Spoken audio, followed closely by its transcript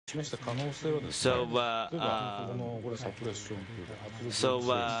So,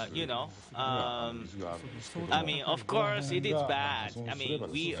 you know, I mean, of course, it is bad. I mean,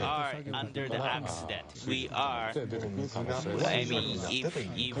 we are under the accident. We are. I mean,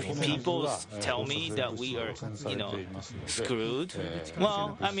 if people tell me that we are, screwed,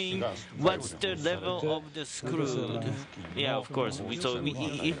 well, I mean, what's the level of the screwed? Yeah, of course.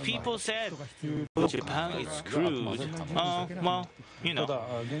 If people said Japan is screwed, well,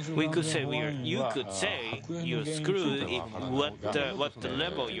 we could say we are. You could say you're screwed if what the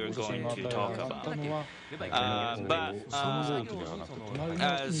level you're going to talk about. But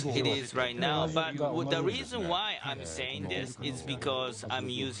as it is right now, but the reason why I'm saying this is because I'm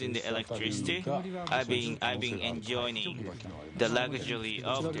using the electricity. I've been enjoying the luxury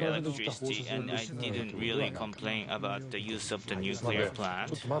of the electricity, and I didn't really complain about the use of the nuclear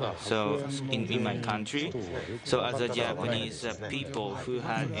plant. So in my country, so as a Japanese people who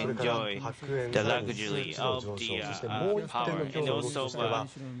had enjoyed the luxury of the power, and also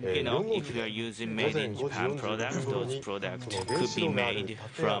if you are using made in Japan products, those products could be made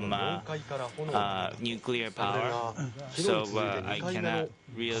from nuclear power. So I cannot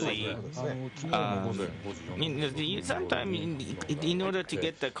really. Sometimes in order to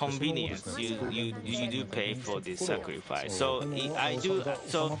get the convenience, you do pay for this sacrifice. So I do.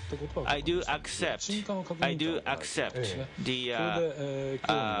 So I do accept the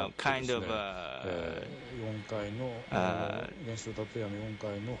kind of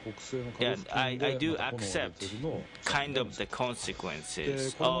yeah, I do accept kind of the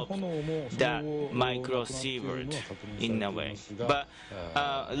consequences of that microsievert in a way. But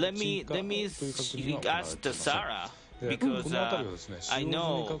let me ask the Sarah. Because I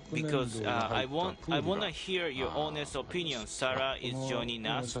know, because I want to hear your honest opinion. Sarah is joining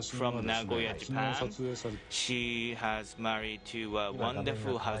us from Nagoya, Japan. She has married to a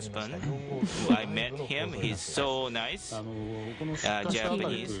wonderful husband. I met him. He's so nice,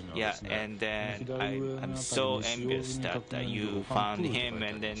 Japanese. Yeah, and then I'm so envious that you found him,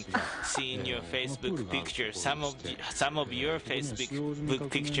 and then seeing your Facebook picture. Some of your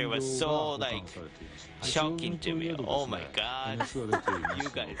Facebook picture was so like shocking to me. Oh my God, you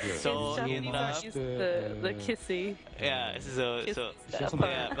guys so in love. The kissy. Yeah, so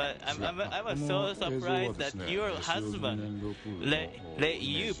yeah, but I was so surprised that your husband let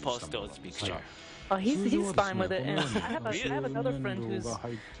you post those pictures. Oh, he's fine with it. And I have another friend who's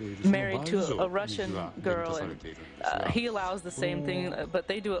married to a Russian girl, and he allows the same thing, but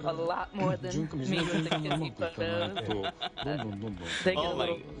they do it a lot more than me with the kissy photos. They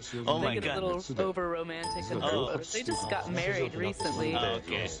get a little over romantic in the photos. They just got married recently.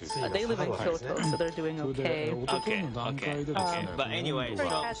 Okay. They live in Kyoto, so they're doing okay. Okay. But anyway,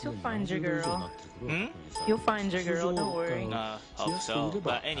 Katz, you'll find your girl. You'll find your girl. Don't worry. Hope so.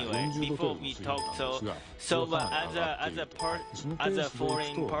 But anyway, before we talk, as a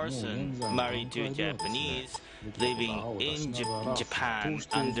foreign person married to a Japanese, living in Japan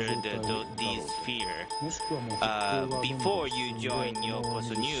under this fear, before you joined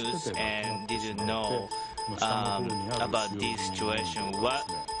Yokoso News and didn't know about this situation, what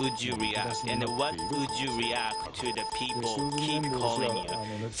would you react? And what would you react to the people keep calling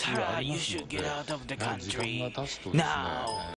you, Sarah, you should get out of the country now?